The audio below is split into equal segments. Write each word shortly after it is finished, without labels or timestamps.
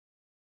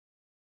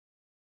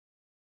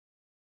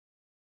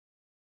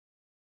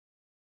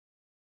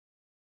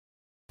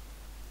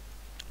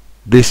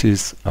This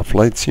is a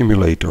flight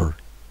simulator.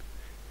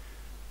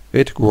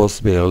 It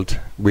was built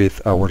with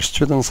our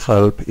students'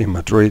 help in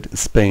Madrid,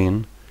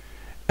 Spain,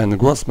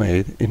 and was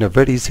made in a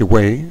very easy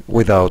way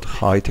without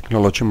high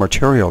technology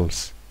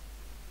materials.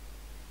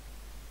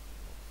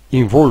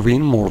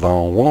 Involving more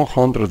than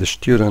 100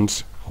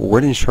 students who were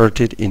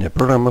inserted in a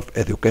program of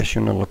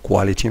educational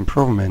quality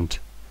improvement.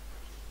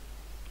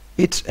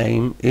 Its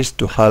aim is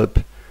to help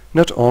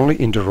not only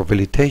in the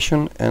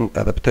rehabilitation and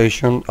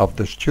adaptation of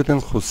the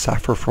students who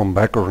suffer from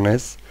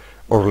backwardness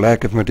or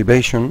lack of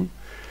motivation,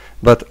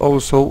 but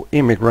also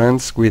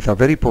immigrants with a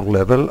very poor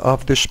level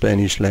of the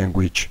Spanish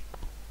language.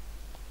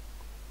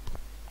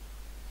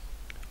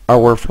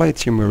 Our flight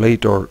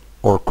simulator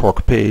or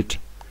cockpit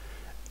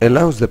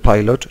allows the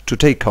pilot to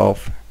take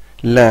off,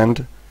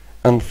 land,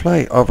 and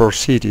fly over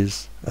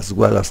cities, as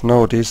well as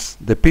notice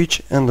the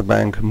pitch and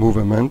bank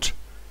movement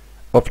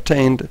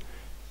obtained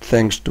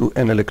thanks to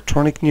an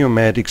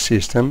electronic-neumatic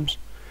system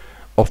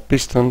of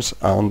pistons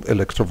and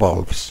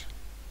electrovalves.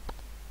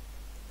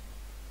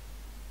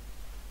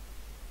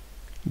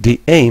 The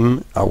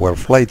aim of our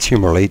flight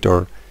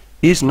simulator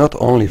is not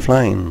only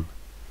flying,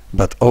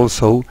 but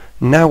also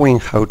knowing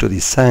how to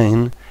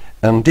design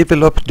and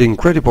develop the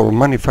incredible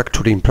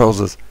manufacturing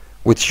process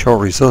with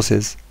short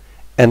resources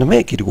and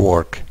make it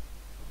work.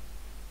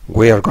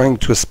 We are going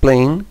to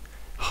explain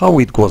how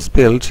it was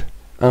built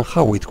and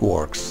how it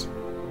works.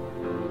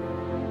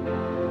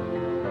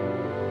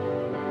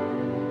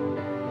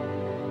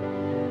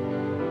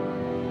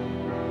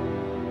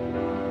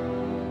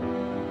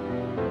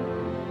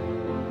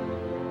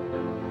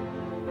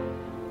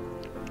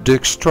 The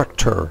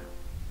extractor.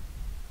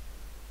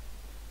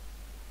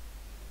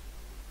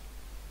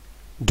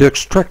 The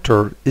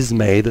extractor is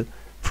made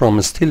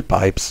from steel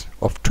pipes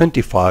of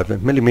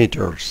 25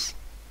 millimeters.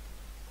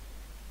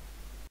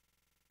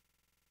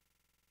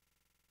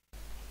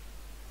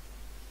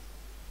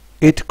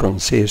 It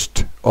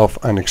consists of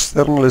an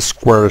external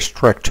square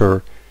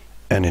extractor,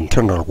 an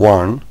internal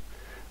one,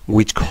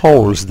 which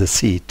holds the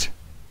seat.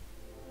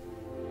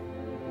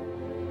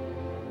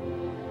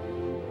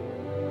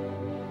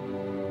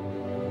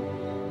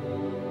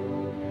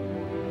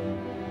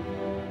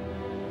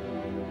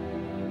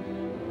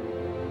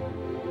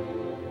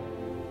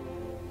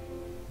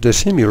 The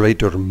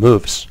simulator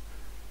moves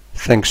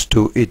thanks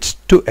to its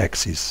two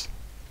axes,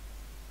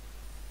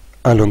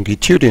 a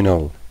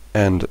longitudinal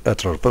and a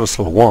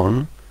transversal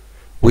one,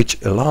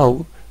 which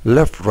allow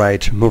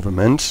left-right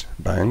movements,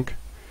 bank,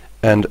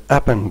 and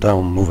up and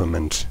down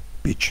movements,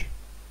 pitch.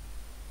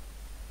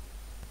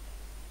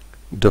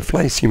 The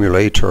flight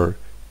simulator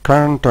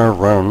can turn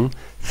around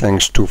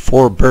thanks to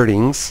 4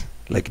 bearings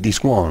like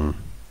this one.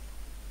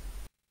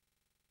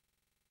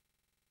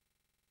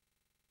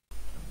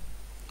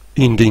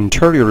 In the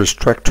interior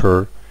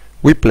extractor,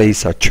 we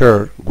place a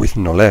chair with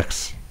no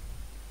legs.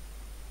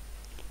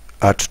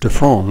 At the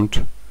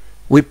front,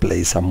 we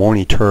place a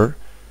monitor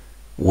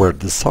where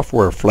the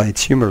software flight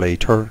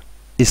simulator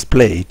is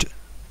played.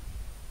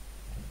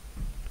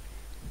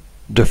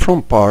 The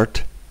front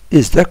part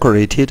is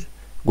decorated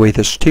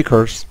with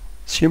stickers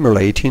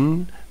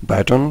simulating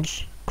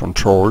buttons,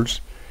 controls,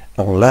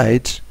 and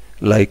lights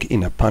like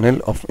in a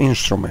panel of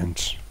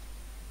instruments.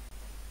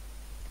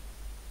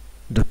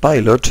 The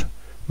pilot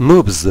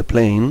moves the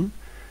plane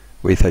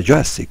with a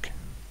joystick.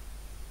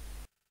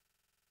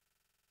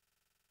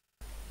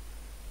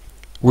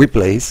 We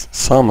place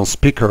some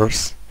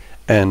speakers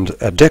and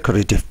a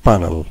decorative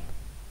panel.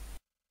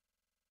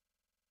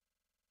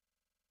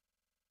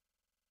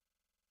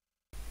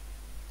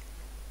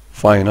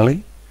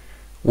 Finally,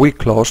 we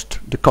closed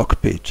the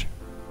cockpit.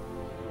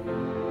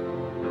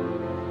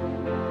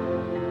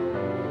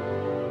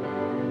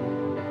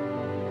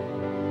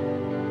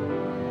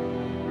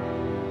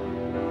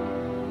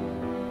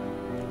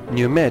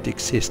 Pneumatic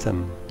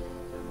system.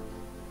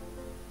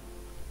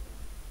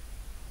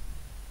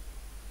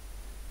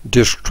 The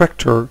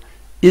extractor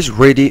is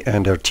ready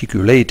and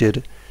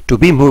articulated to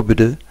be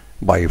moved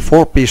by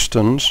 4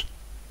 pistons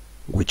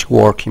which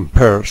work in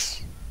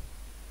pairs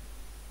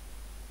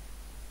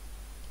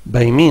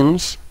by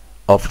means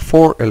of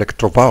 4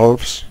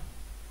 electrovalves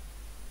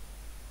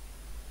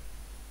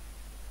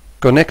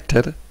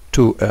connected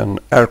to an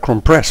air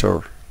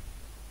compressor.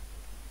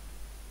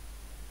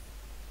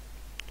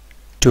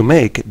 To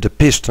make the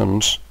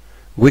pistons,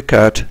 we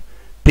cut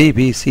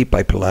PVC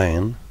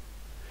pipeline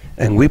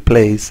and we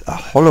place a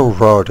hollow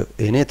rod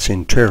in its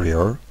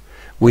interior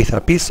with a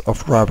piece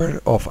of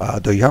rubber of a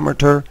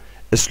diameter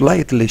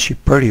slightly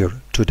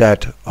superior to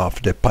that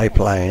of the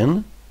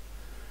pipeline,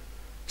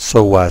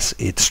 so as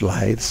it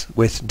slides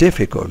with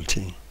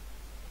difficulty.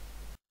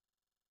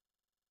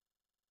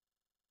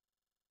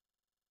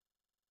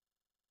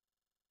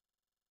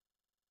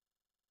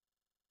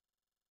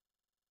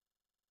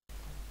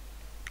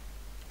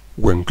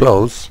 When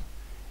closed,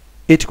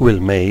 it will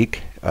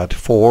make at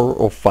 4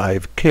 or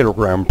 5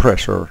 kilogram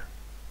pressure.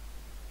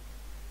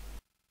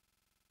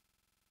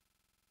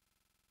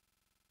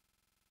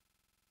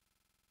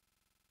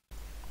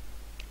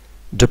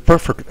 The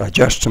perfect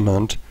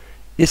adjustment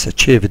is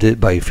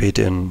achieved by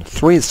fitting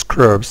 3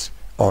 screws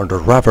on the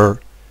rubber,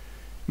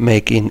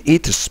 making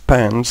it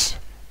expand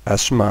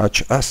as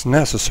much as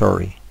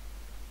necessary.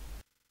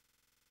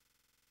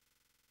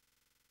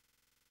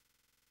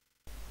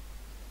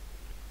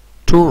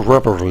 Two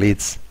rubber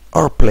leads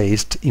are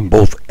placed in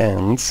both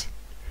ends,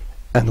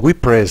 and we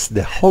press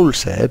the whole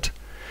set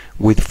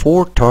with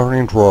 4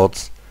 turning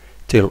rods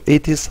till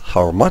it is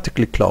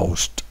hermetically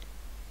closed.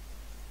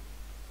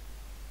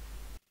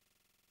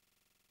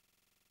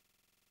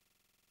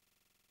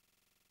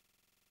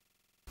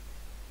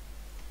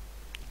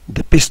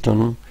 The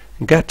piston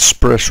gets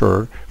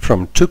pressure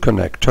from 2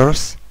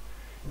 connectors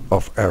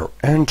of air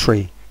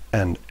entry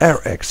and air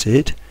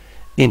exit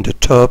in the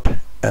top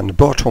and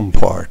bottom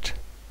part.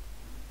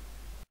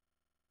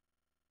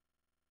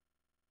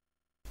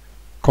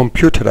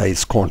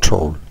 Computerized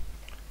control.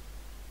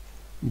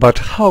 But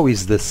how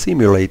is the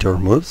simulator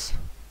moves?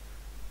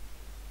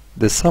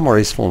 The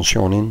summarized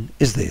functioning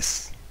is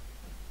this.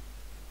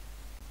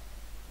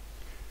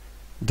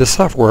 The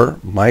software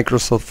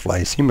Microsoft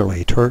Flight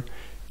Simulator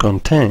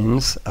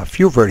contains a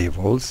few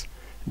variables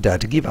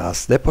that give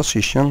us the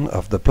position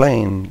of the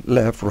plane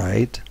left,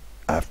 right,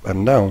 up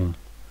and down.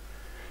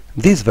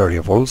 These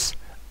variables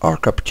are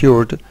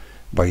captured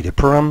by the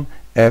program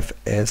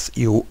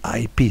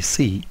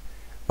FSUIPC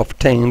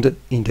obtained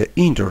in the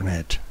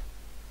Internet.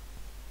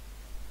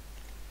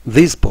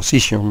 This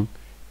position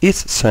is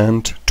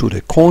sent to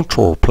the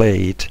control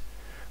plate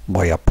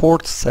by a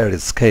port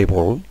series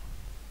cable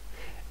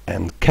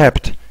and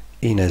kept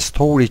in a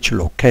storage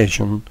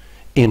location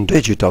in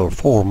digital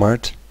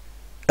format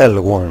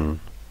L1.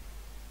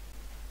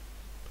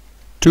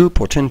 2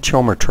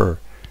 potentiometers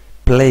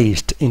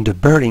placed in the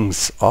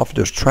bearings of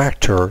the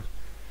tractor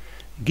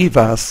give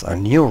us a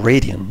new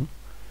reading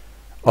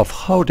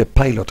of how the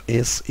pilot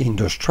is in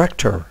the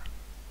tractor,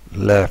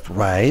 left,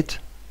 right,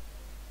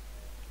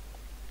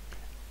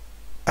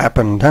 up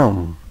and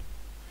down,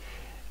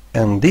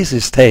 and this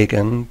is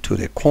taken to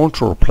the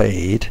control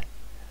plate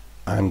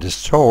and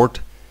stored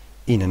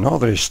in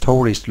another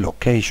storage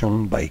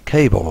location by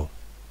cable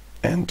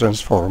and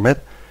transformed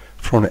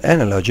from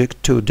analogic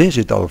to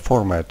digital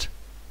format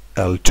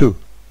L2.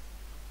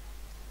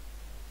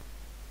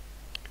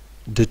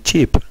 The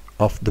chip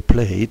of the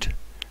plate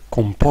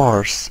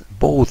compares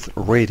both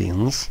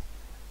readings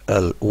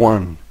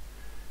L1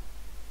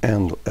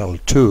 and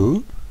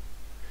L2,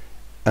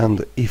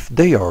 and if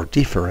they are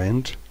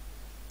different,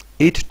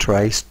 it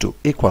tries to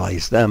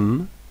equalize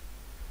them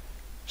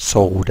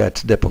so that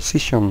the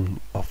position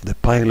of the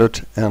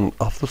pilot and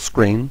of the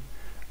screen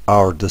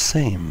are the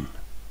same.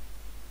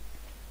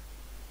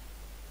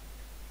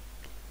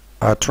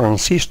 A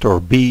transistor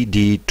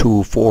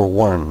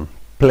BD241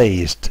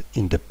 placed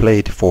in the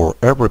plate for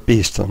every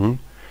piston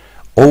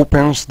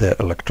opens the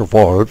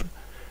electrovalve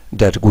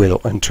that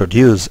will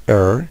introduce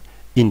air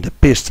in the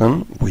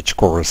piston, which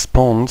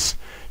corresponds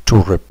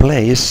to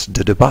replace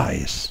the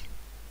device.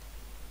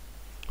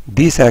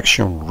 This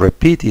action,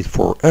 repeated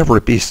for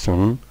every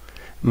piston,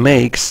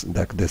 makes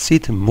that the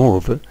seat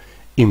move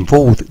in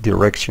both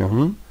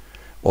directions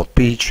of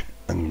pitch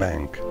and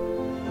bank.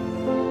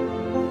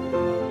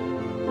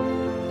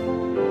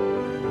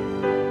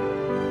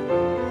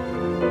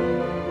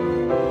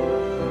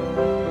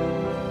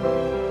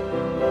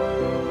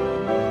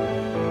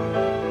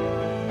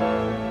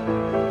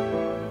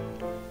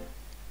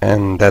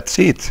 And that's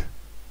it.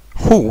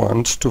 Who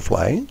wants to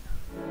fly?